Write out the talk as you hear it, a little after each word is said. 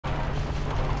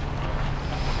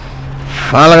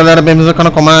Fala galera, bem-vindos ao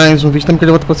canal com mais um vídeo. Estamos aqui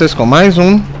de volta com vocês com mais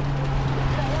um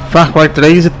Far Cry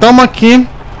 3 e estamos aqui.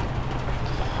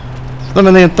 Vocês estão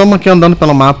vendo aí? Estamos aqui andando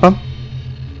pelo mapa.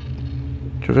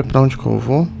 Deixa eu ver pra onde que eu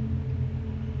vou.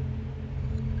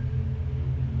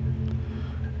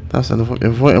 Tá,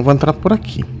 eu vou entrar por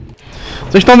aqui.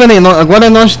 Vocês estão vendo aí? Agora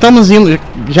nós estamos indo.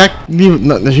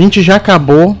 A gente já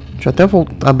acabou. Deixa eu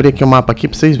até abrir aqui o mapa aqui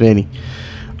pra vocês verem.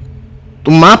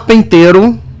 O mapa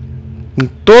inteiro, em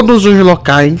todos os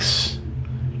locais,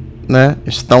 né,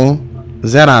 estão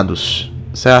zerados,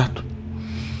 certo?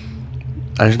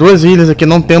 As duas ilhas aqui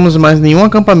não temos mais nenhum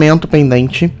acampamento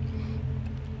pendente,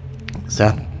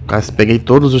 certo? Peguei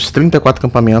todos os 34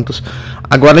 acampamentos.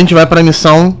 Agora a gente vai para a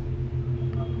missão,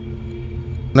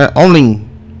 né, all-in,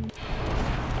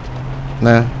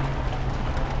 né?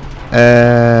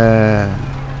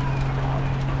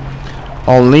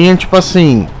 All-in é tipo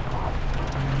assim,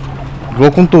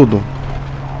 vou com tudo.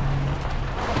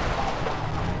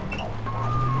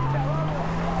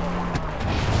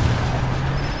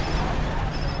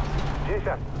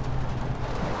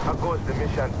 How goes the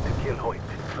mission to kill Hoyt?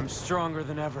 I'm stronger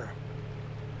than ever.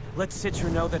 Let Citra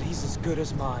know that he's as good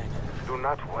as mine. Do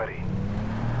not worry.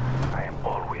 I am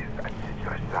always at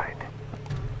your side.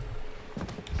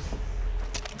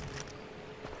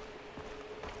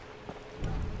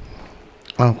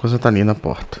 Ah, a coisa tá ali na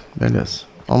porta. Beleza.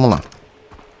 Vamos lá.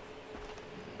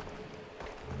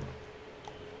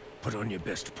 Put on your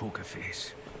best poker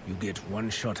face. You get one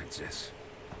shot at this.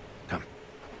 Come.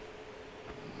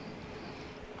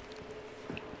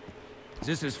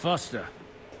 This is Foster.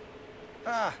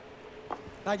 Ah,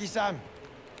 thank you, Sam.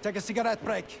 Take a cigarette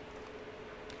break.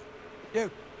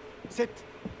 You, sit.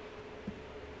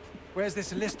 Where's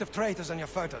this list of traitors on your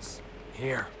photos?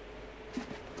 Here.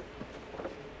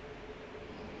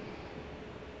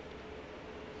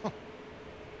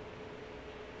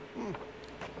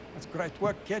 That's great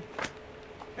work, kid.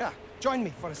 Yeah, join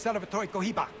me for a celebratory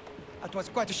cohiba. That was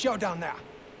quite a show down there.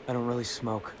 I don't really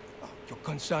smoke. Oh, you're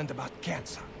concerned about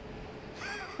cancer.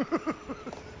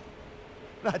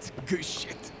 That's good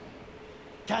shit.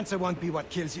 Cancer won't be what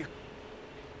kills you.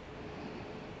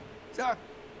 So,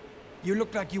 you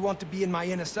look like you want to be in my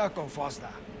inner circle, Foster.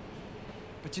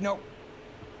 But you know,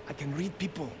 I can read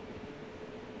people.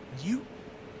 And you're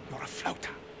a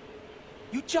floater.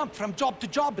 You jump from job to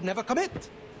job and never commit.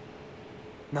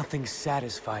 Nothing's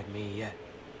satisfied me yet.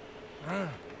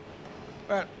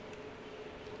 Well,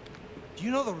 do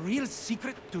you know the real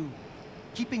secret to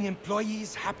keeping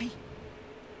employees happy?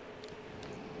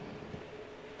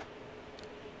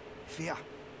 Fear.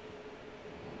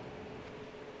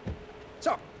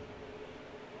 So,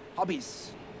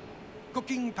 hobbies.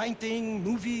 Cooking, painting,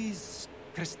 movies,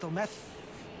 crystal meth.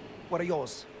 What are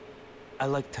yours? I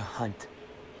like to hunt.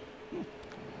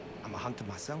 I'm a hunter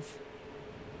myself.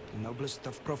 The noblest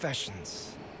of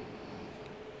professions.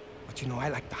 But you know, I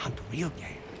like to hunt real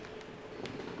game.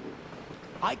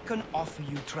 I can offer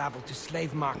you travel to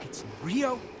slave markets in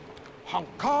Rio, Hong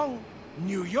Kong,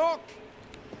 New York.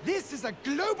 This is a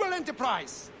global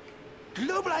enterprise.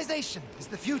 Globalization is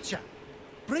the future.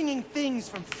 Bringing things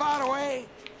from far away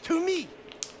to me.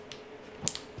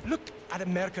 Look at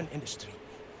American industry.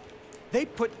 They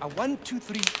put a 1, 2,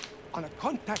 3 on a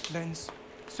contact lens,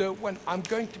 so when I'm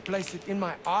going to place it in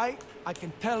my eye, I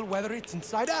can tell whether it's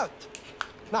inside out.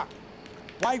 Now,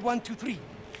 why 1, 2, 3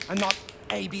 and not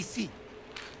ABC?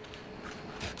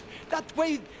 That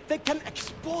way they can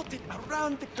export it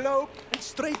around the globe and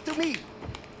straight to me.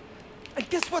 And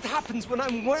guess what happens when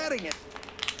I'm wearing it?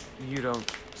 You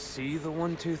don't see the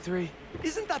 1, 2, 3?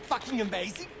 Isn't that fucking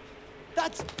amazing?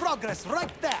 That's progress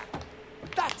right there.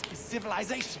 That is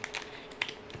civilization.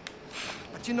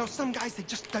 But you know, some guys, they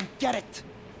just don't get it.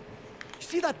 You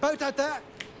see that boat out there?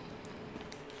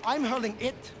 I'm holding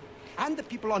it and the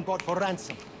people on board for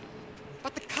ransom.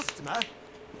 But the customer,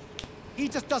 he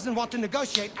just doesn't want to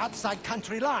negotiate outside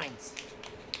country lines.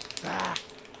 Ah.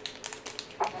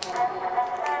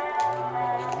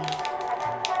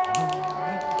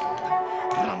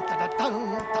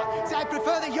 See, I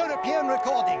prefer the European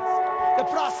recordings. The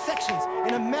brass sections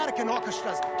in American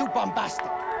orchestras too bombastic.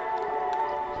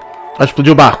 Vai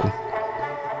explodir o barco.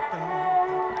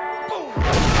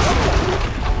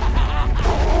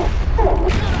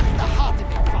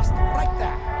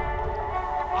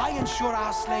 I ensure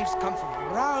our slaves come from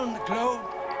around the globe.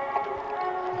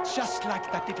 Just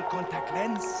like that little contact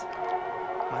lens,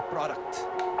 my product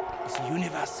is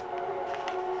universal.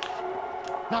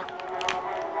 Now,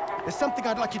 there's something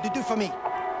I'd like you to do for me.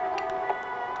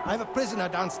 I have a prisoner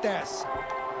downstairs.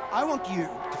 I want you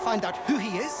to find out who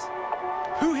he is,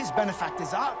 who his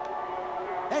benefactors are.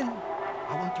 Then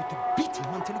I want you to beat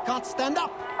him until he can't stand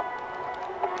up.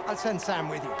 I'll send Sam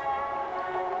with you.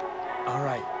 All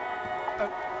right.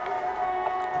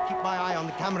 I'll keep my eye on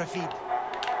the camera feed.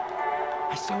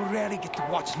 I so rarely get to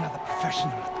watch another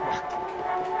professional at work.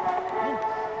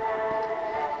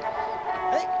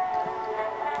 Hey!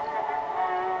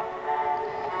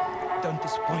 Don't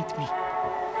disappoint me.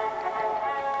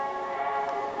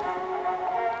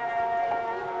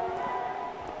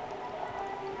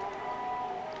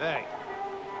 Hey.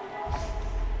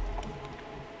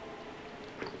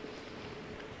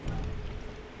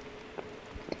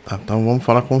 Tá, então vamos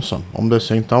falar com o Sam. Vamos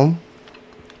descer então.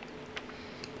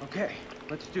 Okay,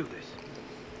 let's do this.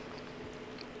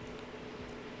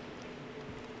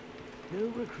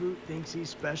 New recruit thinks he's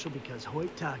special because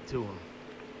Hoyt talked to him.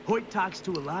 Hoyt talks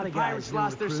to a lot of Pirates guys.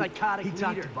 lost their Recruit. psychotic He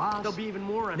talked leader. to Boss. They'll be even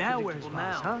more Now unpredictable where's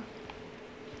Boss, now.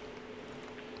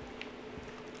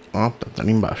 huh? Ó, tá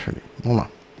ali embaixo ali. Vamos lá.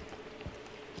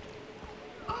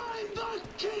 I'm the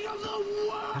king of the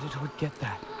world! How did Hoyt get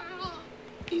that?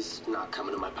 He's not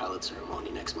coming to my pilot ceremony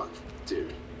next month.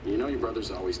 Dude, you know your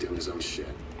brother's always doing his own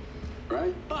shit,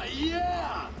 right?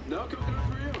 Yeah! No coconut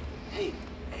for you. Hey,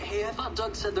 I thought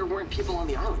Doug said there weren't people on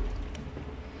the island.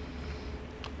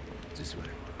 This way.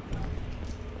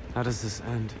 How does this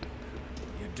end?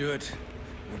 You do it,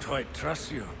 and Hoyt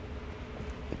trusts you.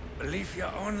 Believe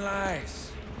your own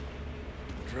lies.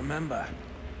 But remember,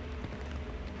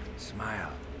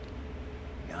 smile.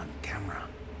 You're on camera.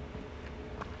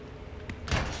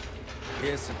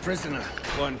 Here's the prisoner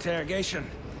for interrogation.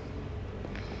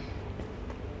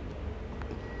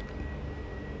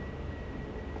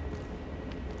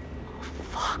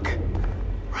 Fuck.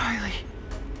 Riley.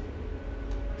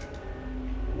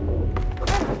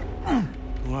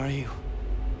 Who are you?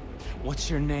 What's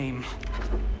your name?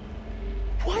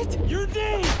 What? Your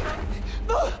name?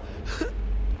 No!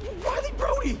 Riley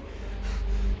Brody!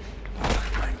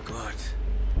 Oh my God.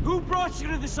 Who brought you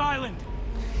to this island?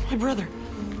 My brother.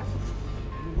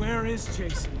 And where is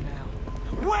Jason now?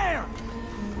 Where?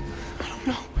 I don't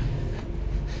know.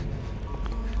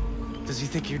 Does he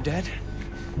think you're dead?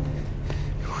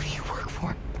 Who do you work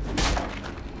for?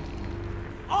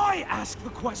 I ask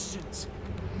the questions.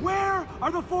 Where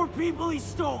are the 4 people he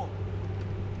stole?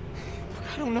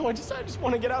 I don't know, I just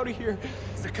want to get out of here.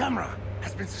 The camera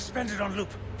has been suspended on loop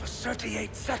for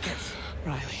 38 seconds.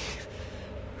 Riley,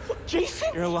 Jason?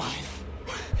 you're alive.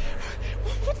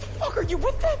 What the fuck, are you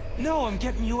with them? No, I'm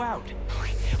getting you out.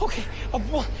 Okay,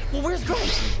 well, where's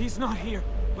Grace? He's not here,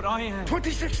 but I am.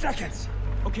 26 seconds.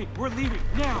 Okay, we're leaving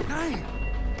now. 9.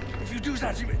 If you do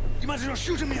that, you might as well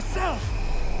shoot him yourself.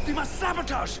 We must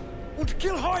sabotage and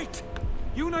kill Hoyt.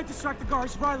 You and I distract the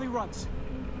guards. Riley runs.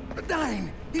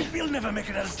 9. He'll never make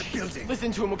it out of the building.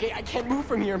 Listen to him, okay? I can't move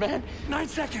from here, man. 9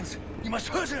 seconds. You must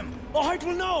hurt him, or Hoyt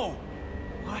will know.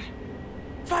 What?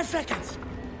 5 seconds.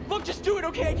 Look, just do it,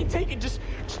 okay? I can take it. Just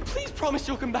please promise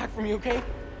you'll come back for me, okay?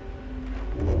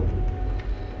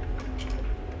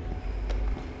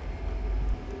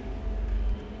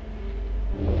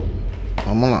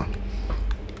 Vamos lá.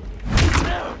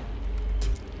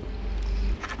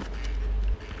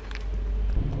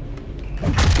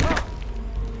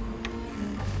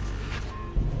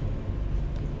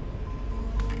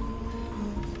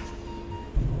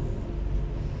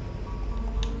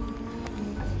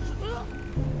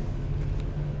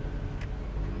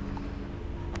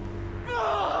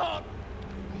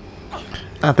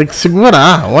 Ah, tem que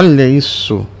segurar, olha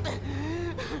isso.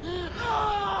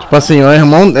 Tipo assim, é o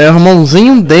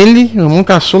irmãozinho dele, o irmão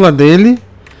caçula dele.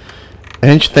 A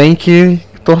gente tem que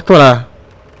torturar.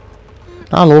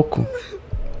 Tá louco.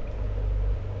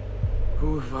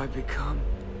 Who have I become?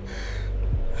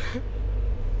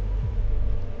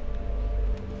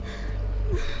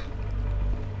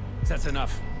 That's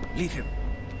enough. Leave him.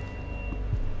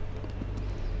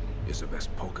 He's the best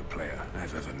poker player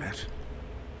I've ever met.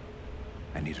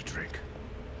 I need a drink.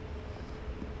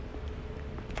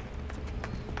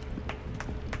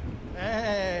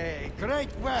 Hey,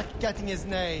 great work getting his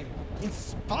name.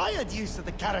 Inspired use of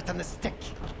the carrot and the stick.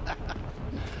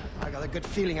 I got a good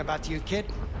feeling about you, kid.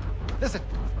 Listen,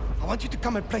 I want you to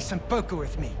come and play some poker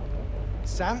with me.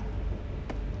 Sam,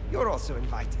 you're also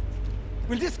invited.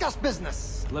 We'll discuss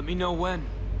business. Let me know when.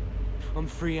 I'm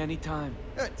free anytime.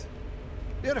 Good.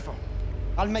 Beautiful.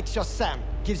 I'll make sure Sam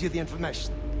gives you the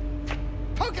information.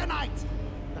 Poker night!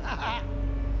 I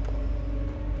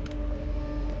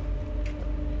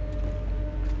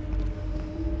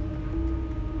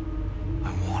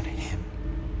want him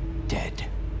dead.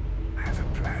 I have a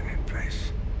plan in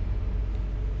place.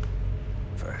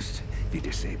 First, we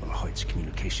disable Hoyt's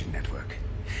communication network,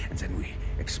 and then we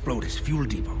explode his fuel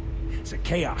depot The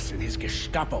chaos in his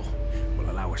Gestapo will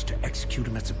allow us to execute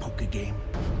him as a poker game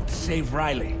or to save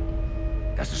Riley.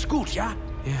 That's a scoot, yeah?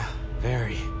 Yeah,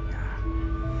 very. Yeah.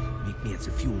 Meet me at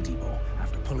the fuel depot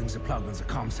after pulling the plug on the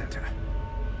comm center.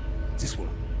 This will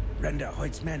render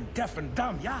Hoyt's men deaf and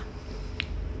dumb, yeah?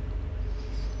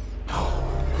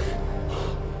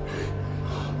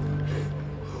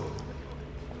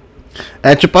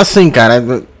 É tipo assim, cara.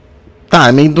 Tá,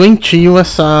 é meio doentio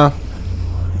essa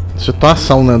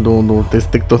situação, né? Do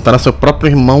ter que torturar seu próprio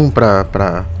irmão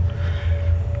pra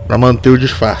manter o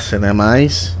disfarce, né?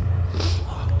 Mas.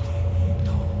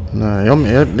 Não,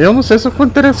 eu não sei se eu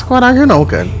teria essa coragem, não,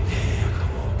 cara.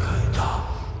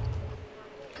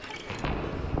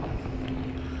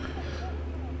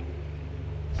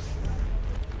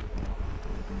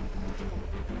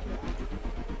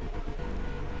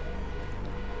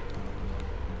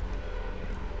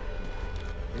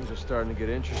 Starting to get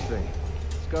interesting.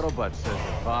 Scuttlebutt says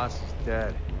the boss is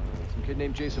dead. Some kid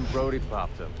named Jason Brody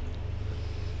popped up.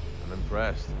 I'm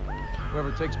impressed.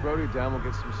 Whoever takes Brody down will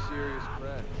get some serious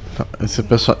cred.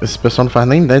 Esse pessoal não faz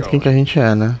nem ideia de quem que a gente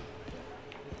é, né?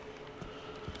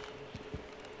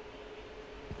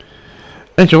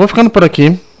 Gente, eu vou ficando por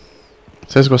aqui.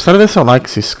 Se vocês gostaram, dê seu like,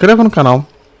 se inscreva no canal.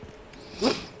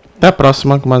 Até a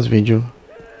próxima com mais vídeo.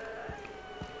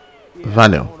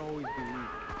 Valeu.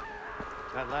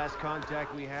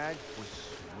 Contact we had was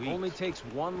sweet. Only takes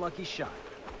one lucky shot.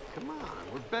 Come on,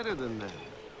 we're better than that.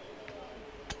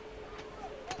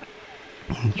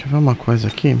 Deixa eu ver uma coisa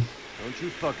aqui. Don't you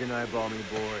fucking eyeball me,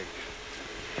 boy.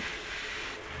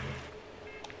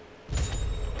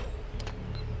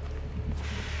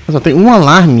 Só tem um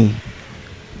alarme.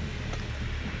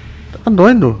 Tá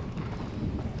doido?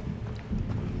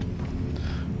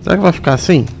 Será que vai ficar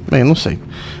assim? Bem, não sei.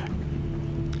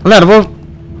 Galera,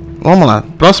 vamos lá.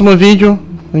 Próximo vídeo,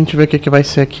 a gente vê o que vai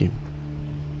ser aqui.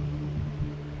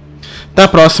 Até a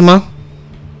próxima.